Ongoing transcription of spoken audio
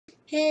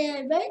Hey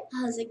everybody,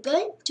 how's it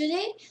going?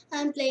 Today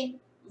I'm playing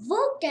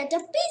work at a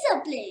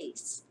pizza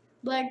place.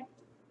 But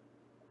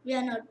we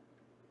are not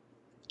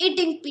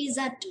eating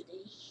pizza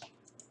today.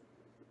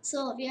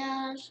 So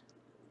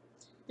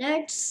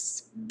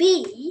let's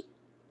be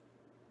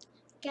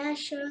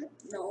cashier.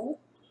 No,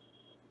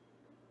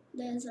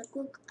 there's a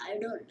cook. I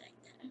don't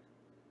like that.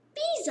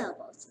 Pizza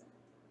boxer.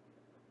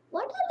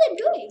 What are they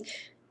doing?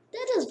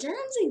 They're just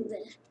dancing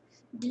there.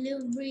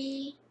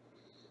 Delivery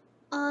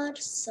or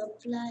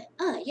supply.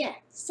 Yeah,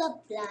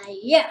 supply.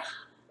 Yeah.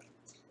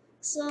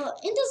 So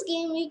in this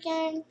game we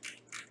can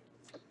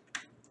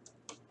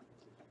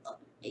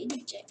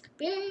check.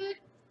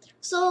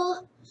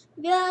 So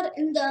we are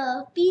in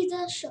the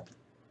pizza shop.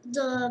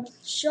 The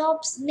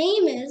shop's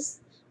name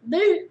is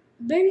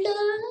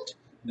Builder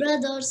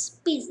Brothers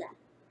Pizza.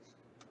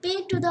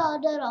 Pay to the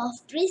order of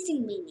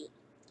Racing Mini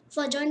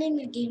for joining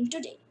the game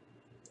today.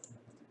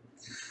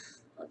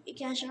 Okay,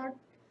 cash out.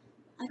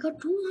 I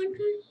got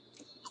 200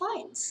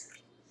 coins.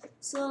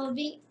 So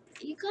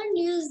you can't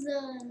use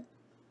the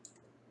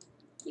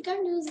you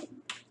can't use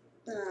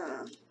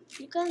uh,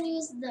 you can't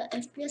use the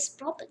FPS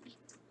properly.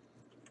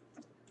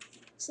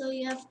 So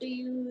you have to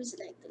use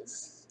like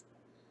this.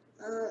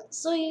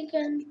 So you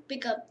can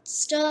pick up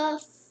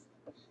stuff.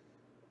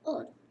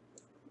 Oh,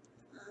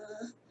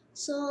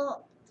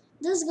 so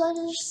this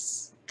girl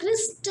is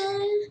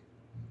Crystal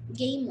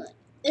Gamer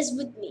is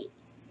with me.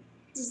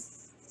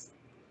 This,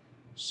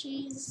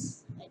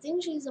 I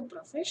think she's a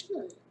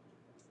professional.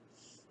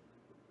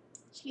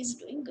 She's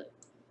doing good.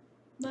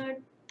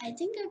 But I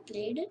think I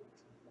played it.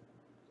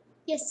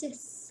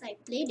 Yes, I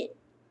played it.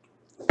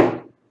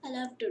 I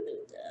love to do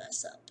the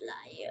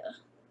supplier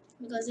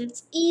because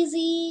it's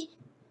easy.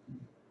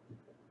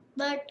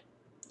 But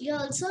you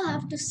also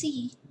have to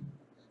see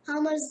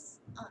how much.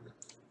 Oh no,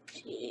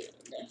 she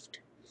left.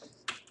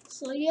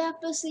 So you have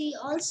to see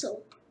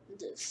also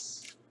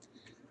this.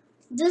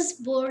 This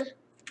board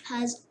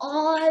has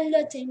all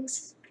the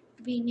things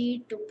we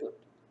need to put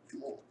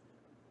more.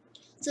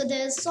 So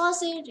there's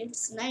sausage,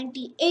 it's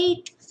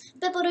 98,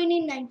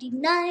 pepperoni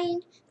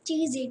 99,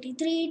 cheese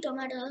 83,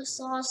 tomato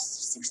sauce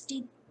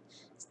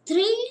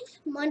 63,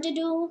 Mountain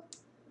Dew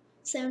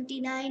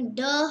 79,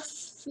 Duff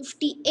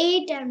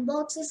 58, and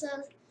boxes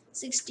are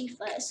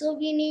 65. So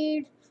we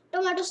need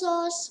tomato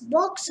sauce,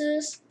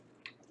 boxes,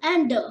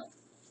 and Duff.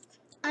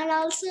 And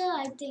also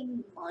I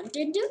think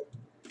Mountain Dew.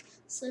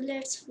 So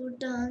let's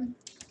put on.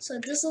 So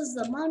this is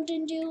the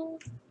Mountain Dew.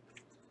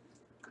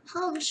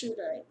 How should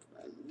I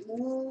put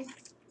more?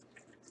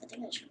 I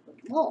think I should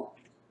put more.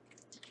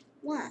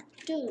 1,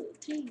 2,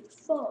 3,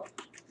 4.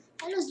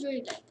 I'll just do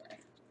it like that.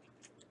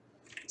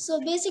 So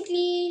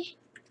basically,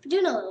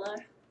 you know what?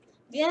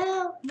 We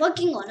are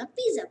working on a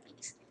pizza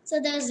place. So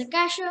there's a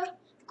cashier,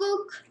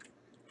 cook,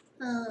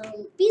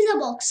 pizza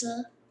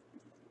boxer,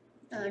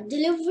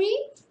 delivery,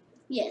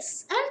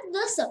 yes, and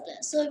the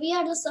supplier. So we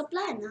are the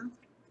supplier now.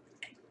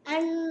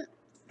 And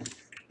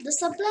the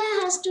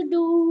supplier has to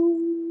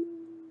do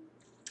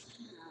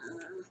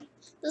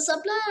the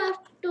supplier have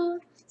to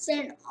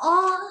send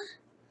all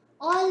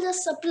the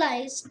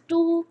supplies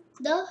to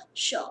the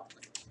shop,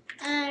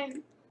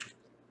 and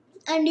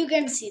you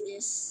can see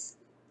this.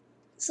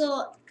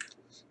 So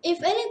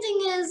if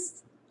anything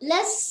is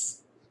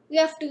less, we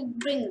have to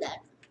bring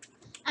that,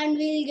 and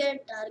we'll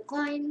get our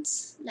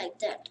coins like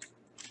that.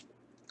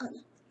 Oh,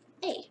 no.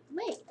 Hey,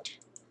 wait,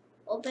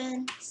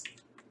 open.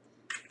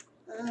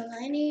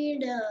 I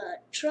need a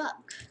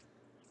truck.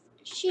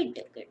 She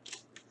took it.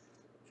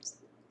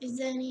 Is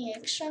there any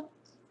extra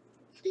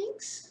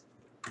things?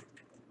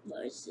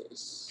 What is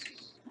this?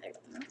 I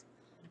don't know.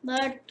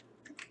 But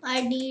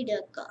I need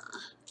a car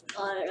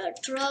or a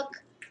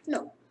truck.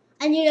 No,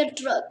 I need a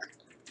truck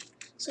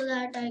so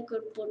that I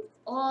could put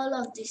all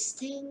of these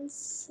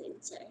things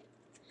inside.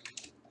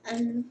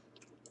 And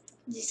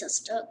these are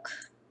stuck.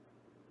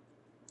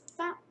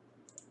 Pow,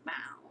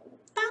 pow,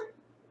 pow.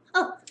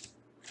 Oh.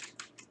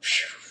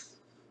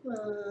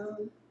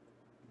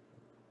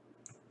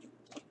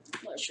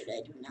 What should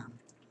I do now?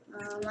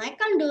 I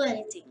can't do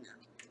anything now.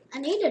 I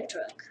need a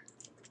truck.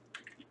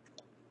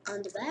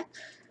 On the back.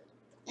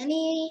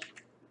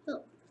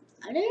 Oh,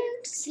 I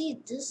didn't see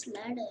this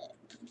ladder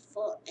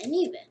before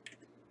anywhere.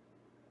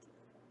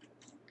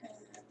 Climb.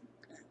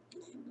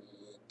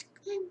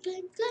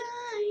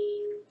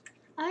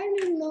 I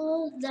didn't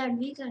know that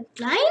we can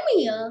climb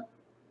here.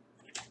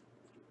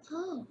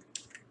 Oh,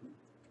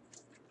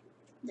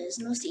 there's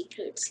no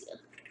secrets here.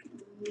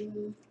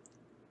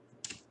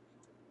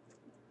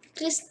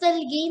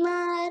 Crystal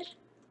Gamer,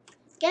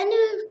 can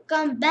you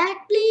come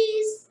back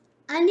please?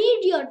 I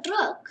need your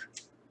truck.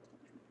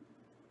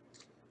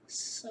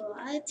 So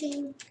I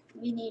think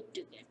we need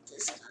to get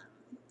this car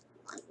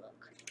on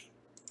work.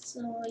 So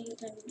you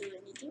can do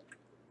anything.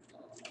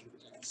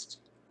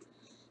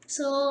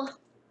 So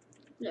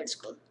let's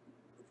go.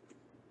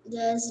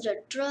 There's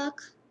the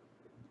truck.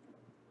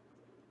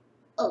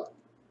 Oh,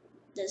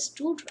 there's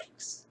 2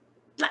 trucks.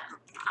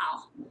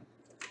 Wow.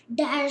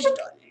 Dashed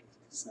on it.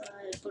 So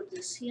I'll put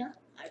this here.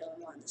 I don't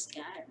want this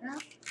car now.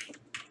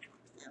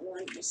 I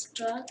want this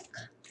truck.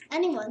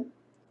 anyone.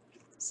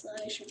 So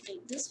I should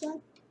take this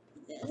one.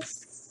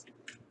 Yes.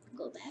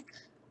 Go back,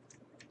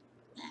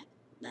 back,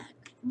 back,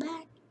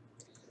 back.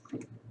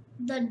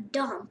 The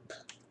dump.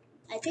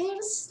 I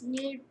think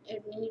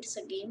it needs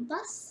a game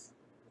pass.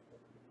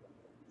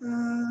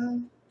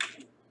 Um,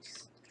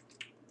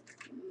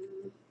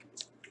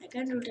 I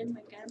can't rotate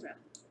my camera.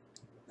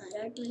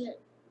 Directly.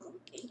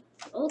 Okay.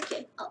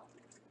 Okay. Oh,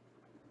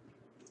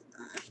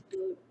 I have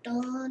to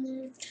turn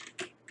it.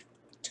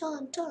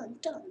 Turn, turn,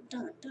 turn,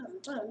 turn,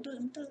 turn, turn,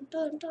 turn, turn,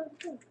 turn, turn,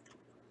 turn.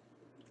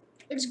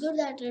 It's good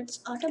that it's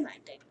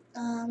automatic.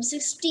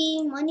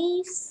 60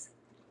 monies.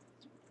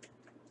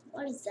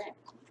 What is that?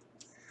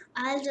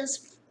 I'll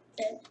just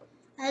tell.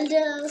 I'll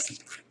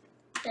just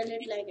tell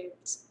it like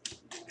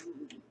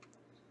um,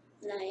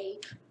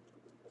 like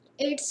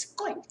it's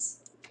coins.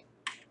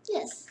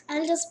 Yes,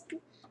 I'll just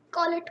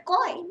call it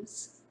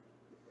coins.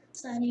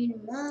 So I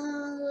need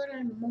more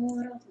and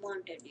more of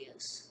Mountain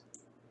Dews.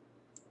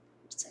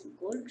 It's a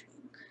gold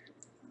drink.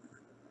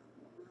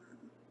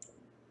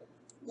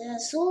 There are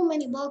so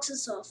many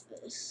boxes of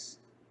this.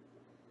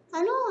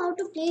 I know how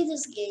to play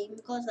this game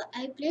because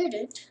I played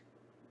it.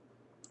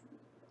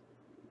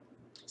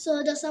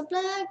 So the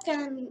supplier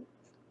can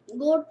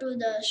go to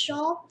the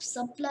shop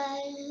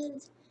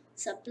suppliers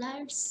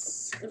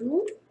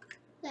room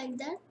like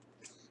that,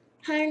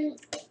 and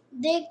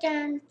they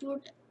can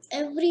put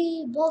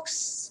every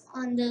box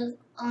on a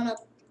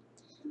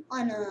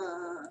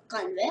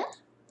conveyor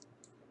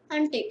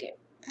and take it,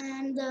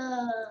 and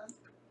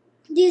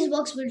these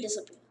boxes will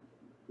disappear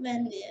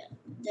when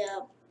they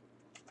are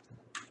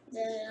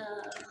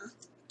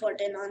put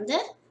in on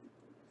there.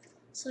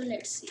 So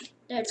let's see.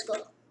 Let's go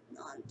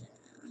on there.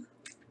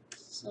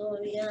 So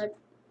we are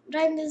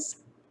driving this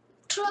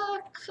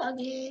truck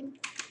again.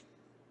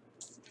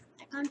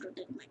 I can't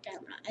rotate my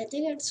camera. I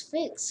think it's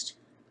fixed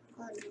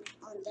on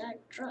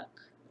that truck.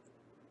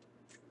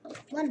 Oh,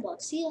 one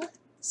box here.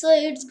 So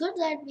it's good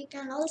that we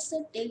can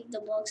also take the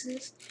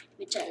boxes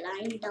which are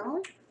lying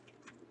down.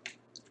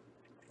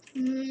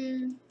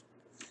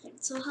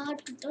 It's so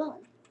hard to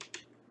turn.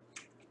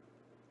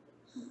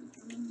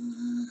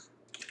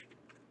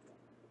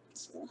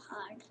 So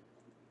hard.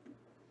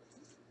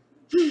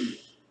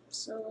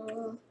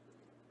 So,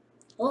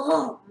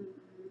 oh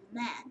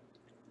man,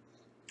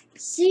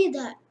 see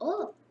that?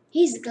 Oh,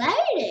 he's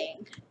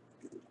gliding.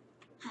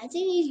 I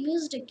think he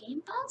used a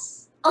game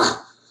pass.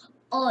 Oh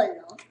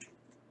no!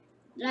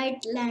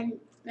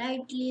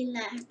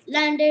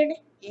 Landed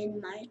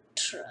in my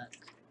truck,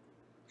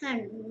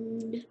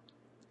 and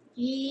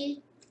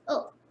he.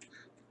 Oh,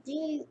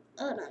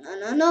 oh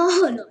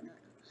no!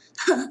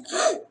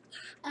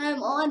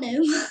 I'm on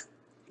him.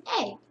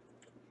 Hey,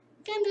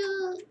 can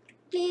you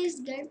please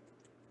get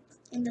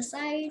in the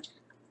side?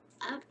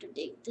 I have to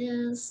take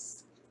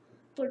this.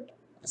 Put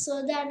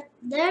so that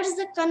there's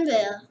the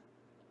conveyor.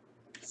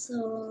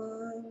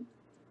 So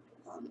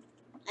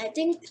I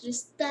think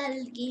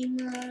Crystal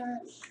Gamer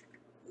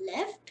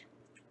left.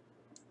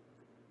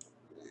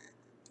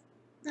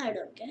 I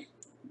don't care.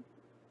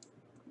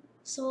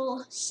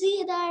 So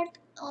see that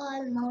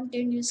all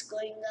mountain is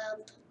going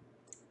up.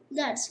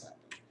 That's what.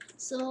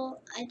 So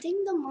I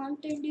think the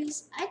mountain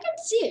is. I can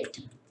see it.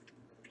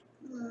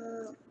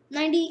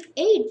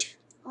 98.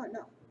 Oh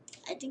no,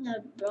 I think I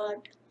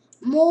brought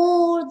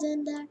more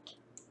than that.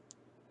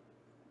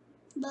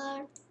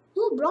 But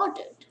who brought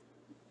it?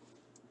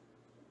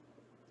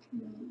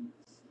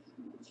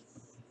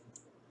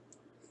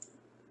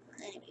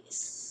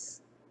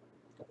 Anyways,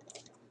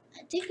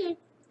 I think it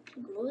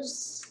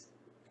grows.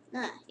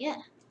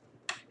 Yeah,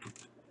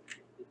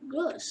 it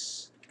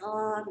grows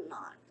or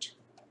not.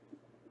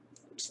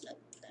 It's like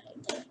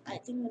that. I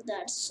think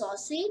that's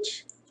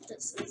sausage.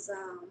 This is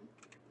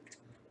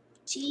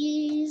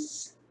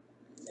cheese.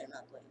 They're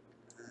not going.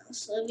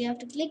 So we have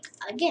to click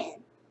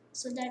again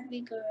so that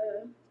we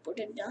can put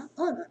it down.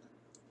 Oh no,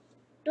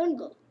 don't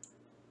go.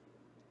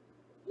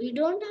 We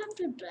don't have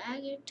to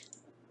drag it.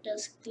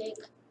 Just click.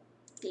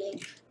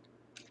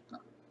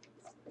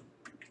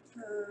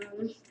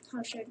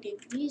 How should I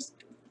take these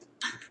two?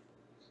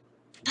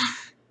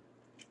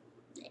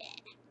 Yeah,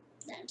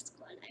 that's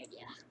called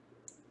idea.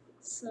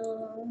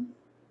 So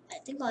I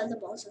think all the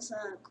boxes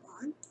are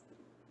gone.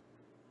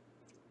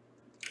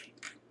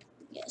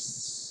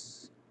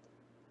 Yes.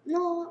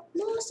 No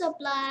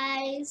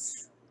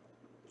supplies.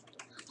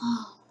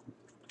 Oh.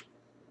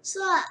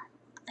 So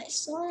I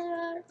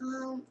saw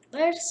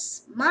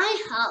where's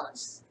my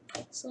house?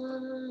 So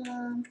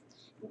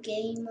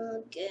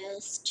gamer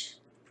guest,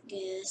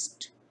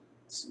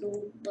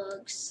 Snoop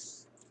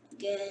Bugs,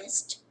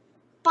 guest,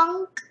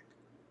 punk.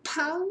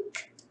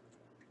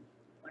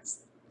 What's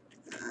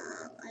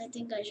I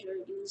think I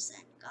should use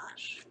that car.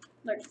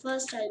 But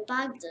first I'll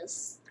park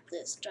this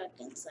truck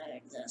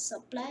inside the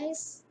supplier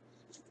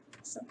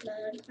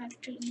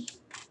factory.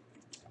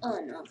 Oh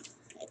no,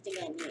 I think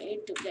I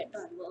need to get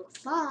on work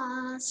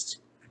fast.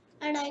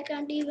 And I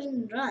can't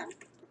even run.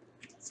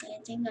 So I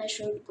think I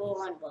should go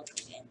on work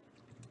again.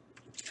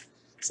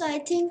 So I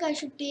think I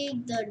should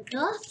take the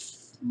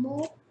Duff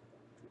more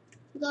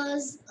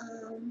because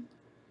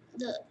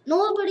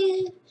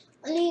nobody,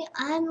 only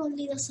I am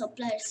only the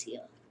suppliers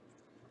here.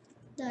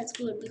 That's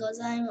good because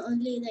I am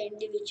only the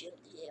individual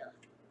here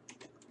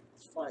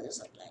for the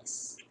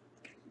supplies.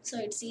 So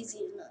it's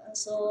easy.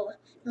 So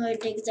now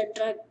it takes the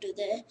truck to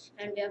there,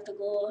 and we have to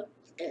go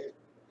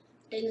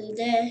till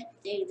there,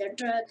 take the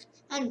truck,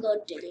 and go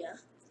till here.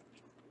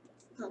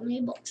 How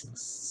many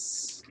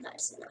boxes?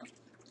 That's enough.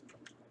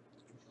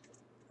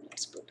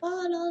 Let's put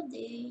all of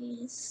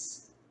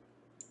these.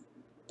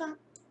 Pop,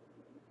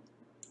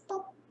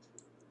 pop,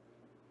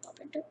 pop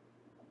it up.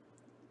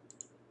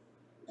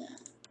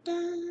 Da,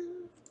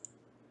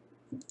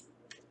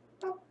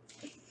 pop.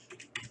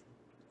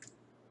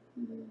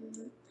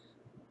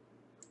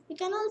 You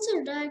can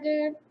also drag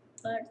it,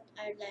 but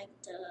I like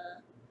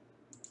the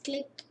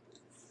click,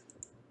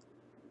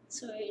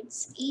 so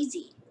it's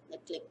easy. The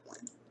click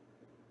one.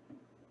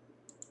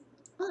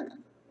 Oh no,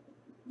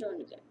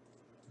 don't get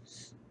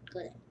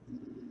good.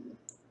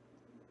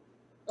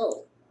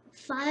 Oh,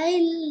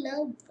 file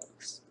love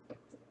box.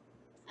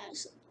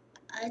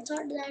 I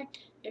thought that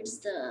it's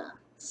the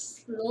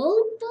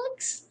slow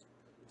box.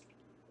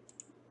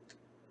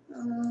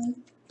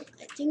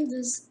 I think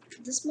this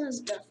much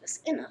stuff is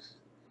enough.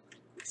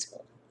 Let's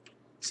go.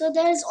 So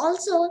there is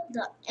also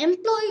the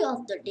employee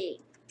of the day.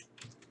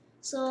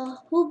 So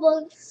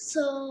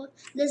so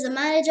there's a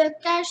manager,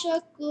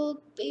 cashier,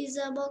 cook,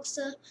 pizza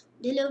boxer,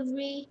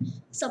 delivery,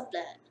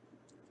 supplier,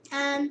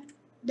 and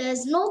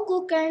there's no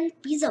cook and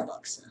pizza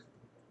boxer.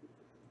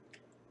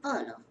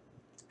 Oh no.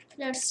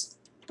 Let's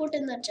put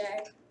in the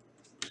chat.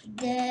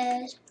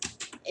 There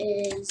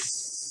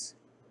is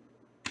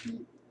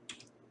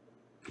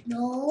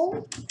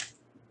no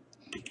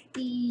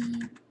pizza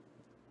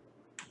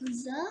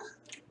boxer.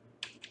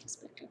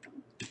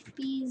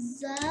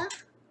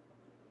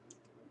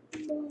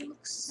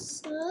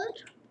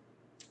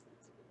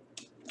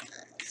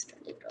 I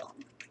spelled it wrong.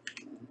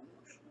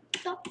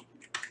 Top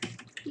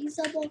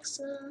pizza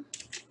boxer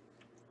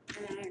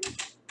and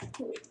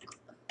cook.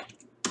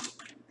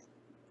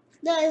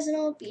 There is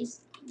no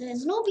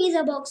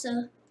pizza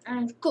boxer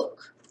and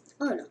cook.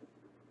 Oh no.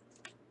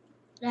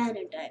 Ran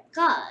into a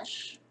car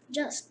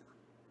just now.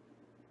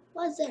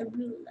 What's that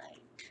blue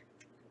light?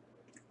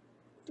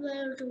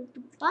 12 to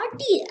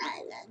Party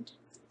Island.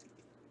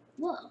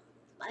 Whoa,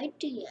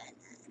 Party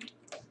Island.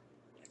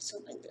 Let's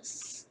open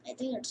this. I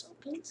think it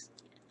opens.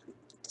 Yeah,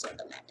 it's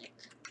automatic.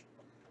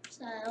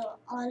 So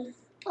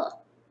oh,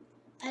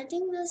 I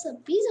think there's a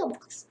pizza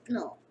box.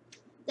 No,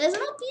 there's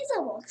no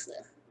pizza box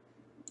there.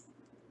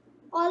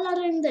 All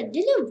are in the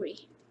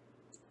delivery.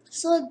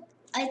 So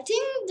I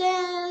think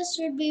there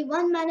should be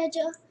one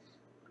manager,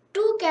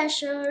 two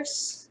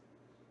cashiers,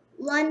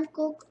 one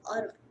cook,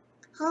 or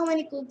how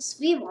many cooks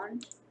we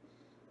want.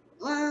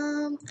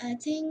 I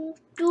think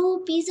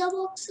two pizza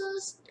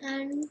boxes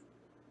and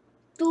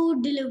two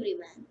delivery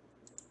men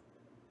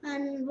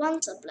and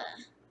one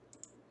supplier,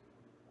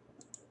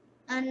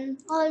 and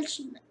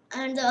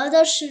the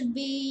other should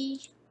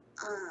be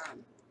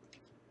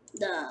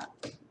the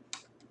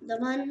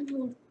one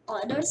who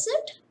orders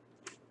it.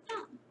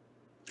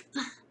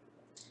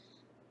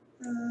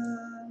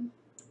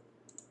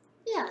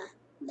 Yeah,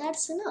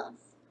 that's enough.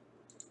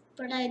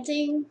 But I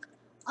think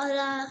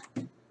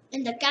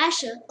in the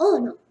cashier. Oh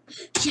no!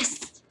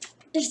 Yes,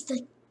 it's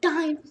the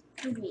time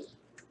for me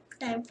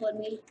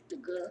to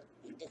go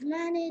into the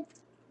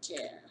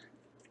manager.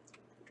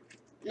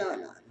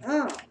 No.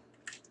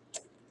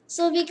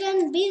 So we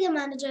can be the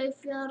manager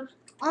if you are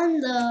on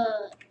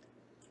the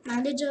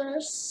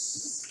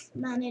manager's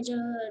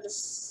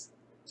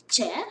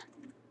chair,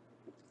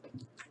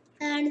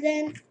 and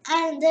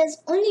there's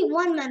only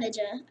one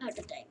manager at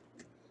a time.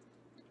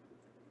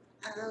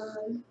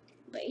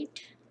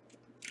 Wait.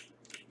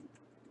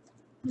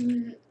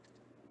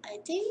 I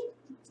think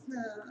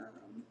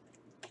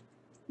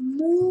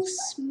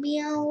Moose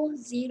Meow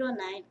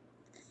 09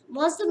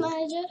 was the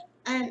manager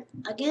and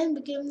again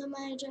became the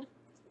manager.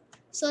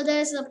 So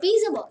there's a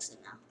pizza boxer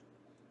now,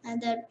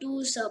 and there are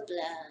two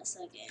suppliers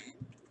again.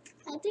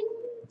 I think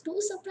two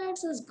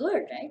suppliers is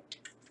good, right?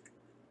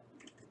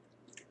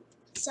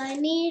 So I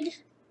need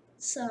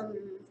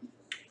some.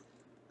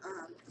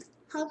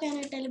 How can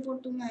I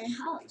teleport to my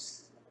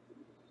house?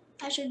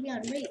 I should be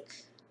on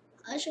break.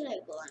 How should I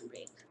go on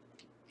break?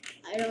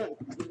 I don't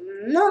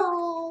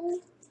know.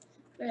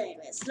 But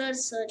anyways,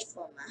 let's search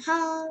for my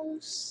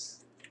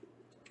house.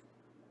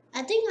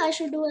 I think I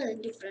should do a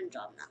different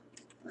job now.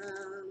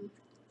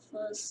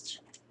 First,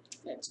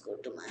 let's go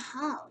to my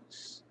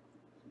house.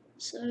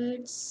 So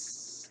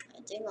it's,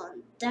 I think,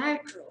 on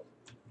that row.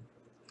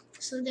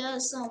 So there are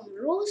some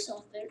rows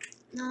of it.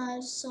 Now I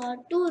saw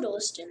 2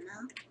 rows till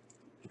now.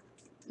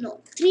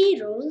 No,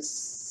 3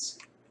 rows.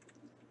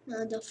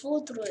 Now the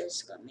 4th row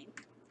is coming.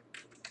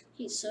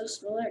 He's so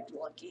slow at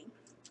walking.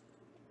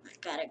 My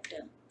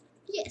character.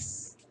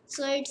 Yes.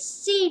 So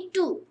it's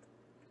C2.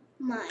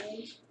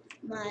 My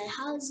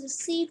house is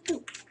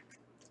C2.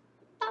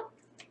 Pop.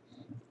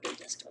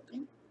 Just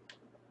open.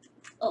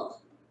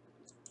 Oh.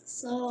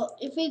 So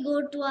if we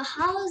go to a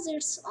house,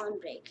 it's on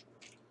break.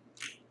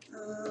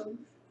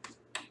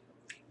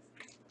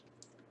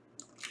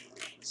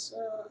 So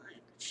I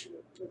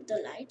should put the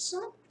lights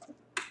on.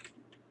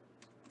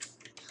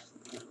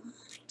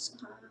 So,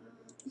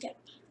 yeah.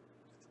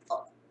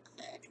 Oh,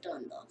 I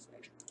turned off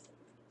it.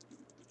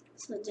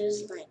 So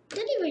there's my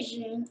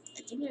television.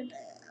 I think it.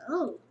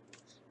 Oh,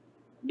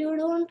 you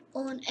don't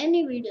own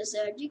any video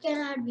set. You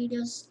can add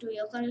videos to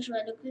your connection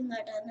by looking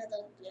at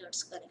another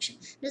player's connection.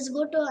 Let's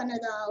go to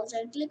another house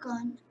and click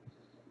on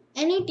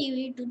any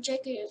TV to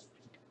check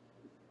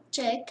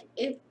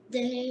if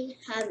they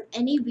have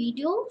any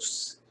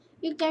videos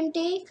you can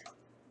take.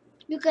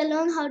 You can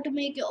learn how to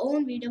make your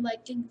own video by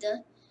clicking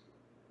the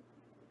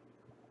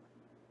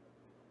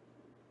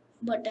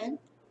button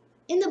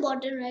in the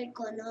bottom right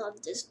corner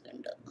of this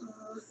window.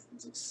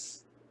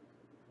 This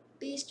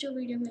paste to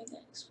video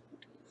maker.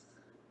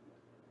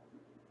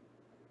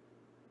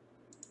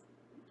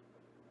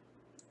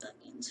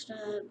 Plugins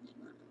tab.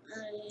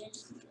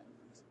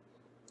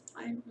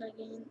 Find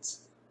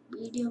plugins.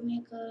 Video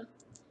maker.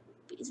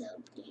 Pizza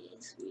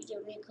place.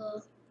 Video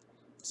maker.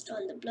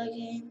 Install the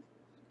plugin.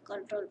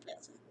 Control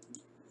plugin.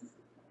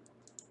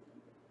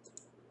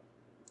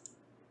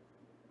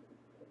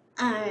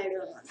 I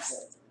don't want to.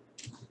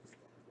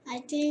 I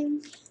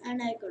think,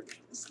 and I could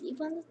sleep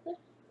on this bed.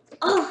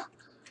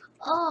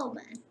 Oh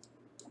man.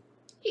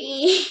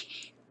 He's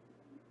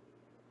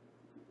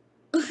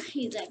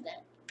like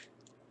that.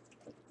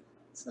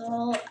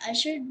 So I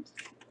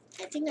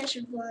think I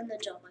should go on the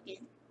job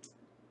again.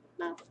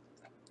 Now,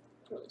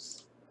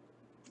 close.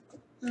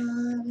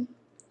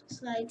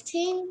 So I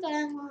think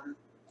I'm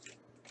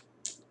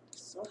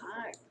so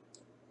hard.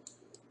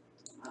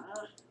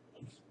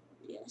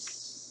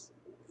 Yes.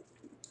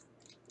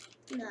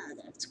 Nah,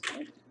 that's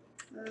good.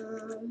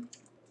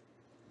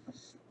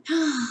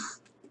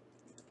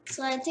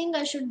 So I think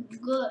I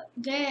should go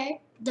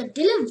get the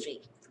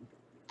delivery.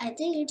 I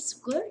think it's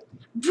good.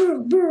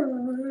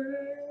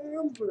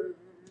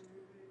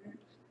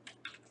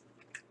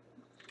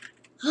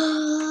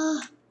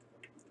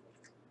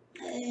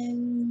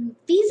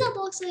 Pizza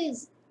boxer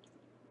is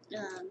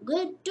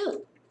good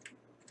too.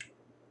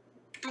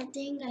 I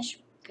think I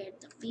should get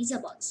the pizza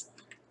boxer.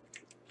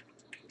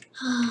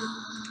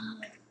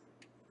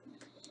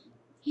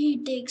 He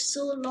takes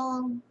so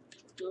long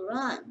to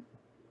run.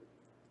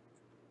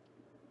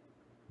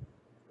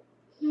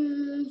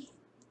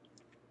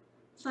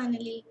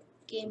 Finally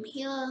came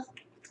here.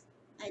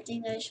 I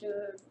think I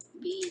should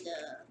be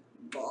the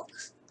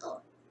box.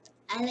 Oh,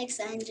 Alex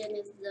Angel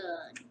is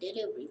the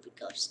delivery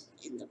pickups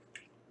in the.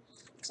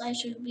 So I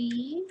should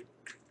be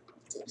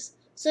this.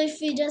 So if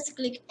we just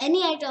click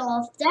any item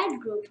of that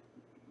group,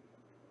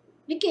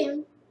 we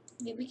became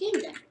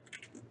that.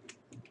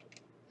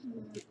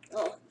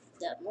 Oh,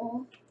 there are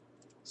more.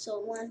 So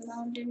one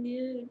Mountain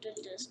Dew, it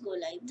will just go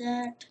like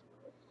that.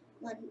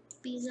 One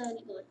pizza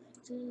will go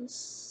like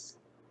this.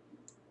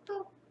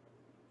 Oh.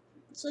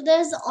 So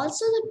there's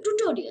also the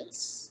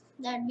tutorials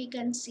that we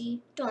can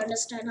see to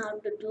understand how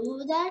to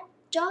do that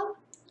job.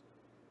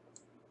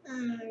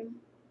 And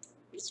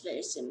it's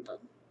very simple.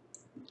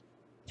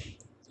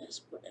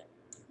 Just put it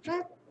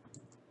right.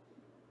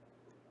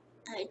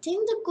 I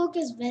think the cook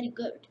is very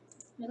good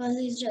because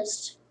he's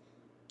just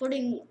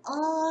putting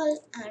all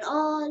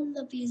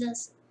the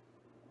pizzas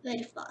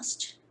very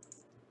fast.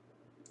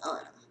 Oh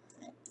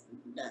no,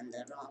 I've done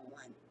the wrong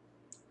one.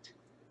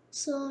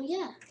 So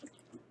yeah,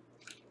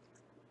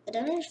 I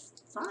done it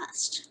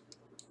fast.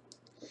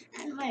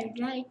 And if I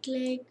right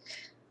click,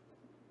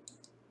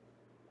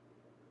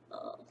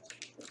 oh,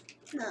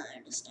 now I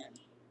understand.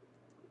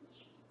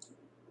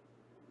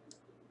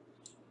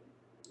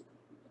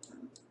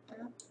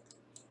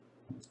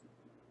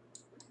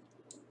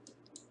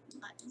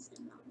 Why is it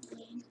not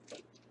playing?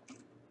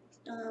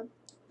 Stop.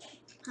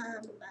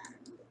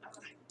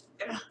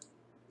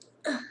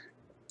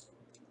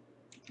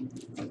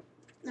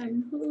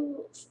 And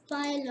who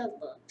file a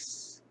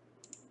box?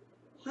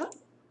 Huh?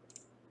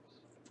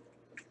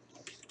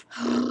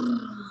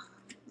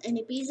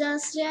 Any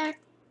pizzas yet?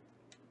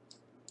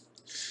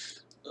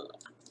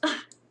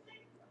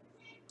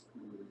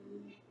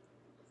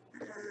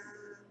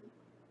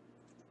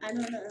 I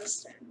don't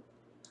understand.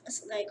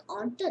 It's like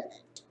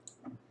alternate.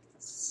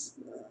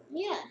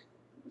 Yeah,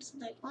 it's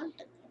like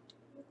alternate.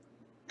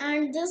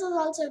 And this is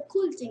also a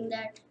cool thing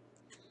that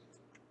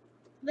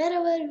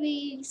wherever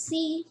we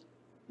see,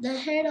 the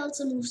head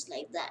also moves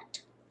like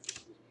that.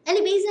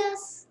 Any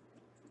pizzas?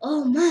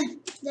 Oh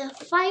man, there are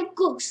 5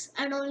 cooks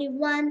and only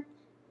 1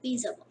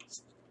 pizza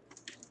box.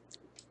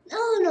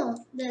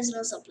 No, there's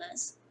no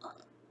supplies.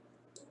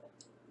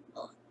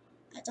 Oh,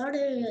 I thought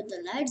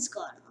the lights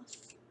gone off.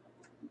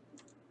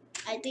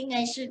 I think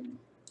I should.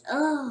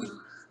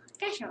 Oh,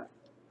 cash out.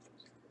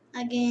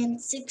 Again,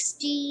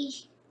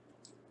 60.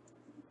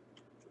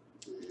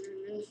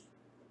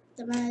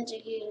 The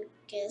magic you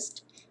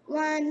guessed.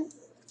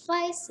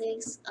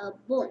 156, a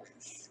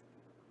bonus.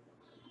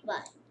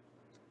 Why?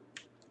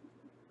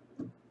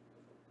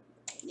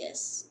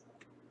 Yes.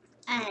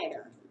 I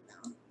don't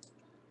know.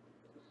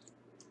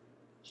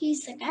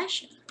 He's the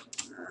cashier.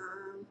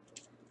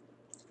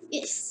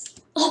 Yes.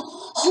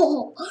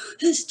 Oh,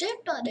 he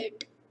stepped on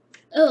it.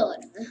 Oh,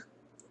 no.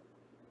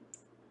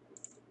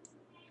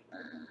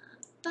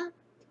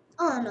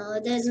 Oh no,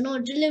 there's no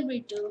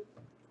delivery too.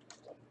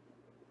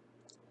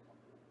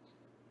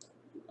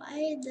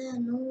 Why there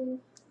no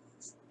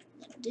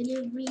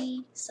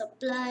delivery,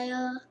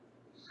 supplier?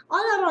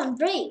 All are on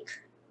break.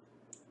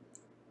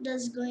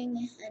 Just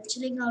going and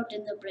chilling out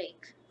in the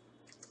break.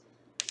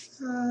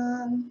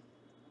 Um,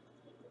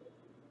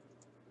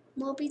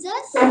 More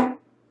pizzas?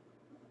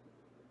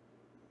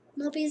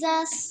 No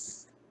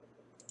pizzas?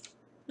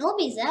 No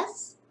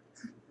pizzas?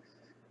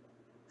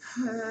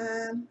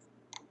 Um,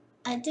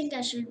 I think I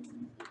should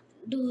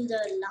do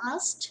the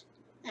last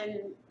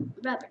and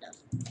wrap it up.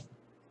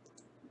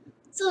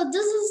 So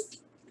this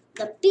is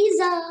the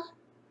pizza.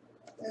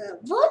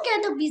 Work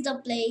at the pizza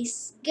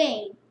place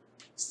game,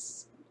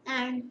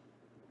 and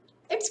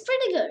it's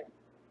pretty good.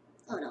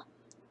 Oh no,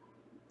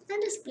 I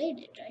just played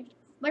it, right?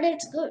 But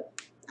it's good.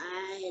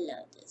 I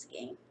love this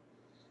game.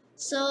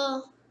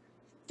 So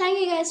thank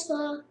you guys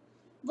for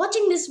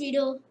watching this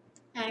video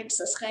and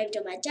subscribe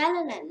to my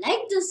channel and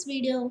like this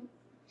video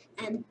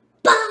and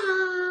bye.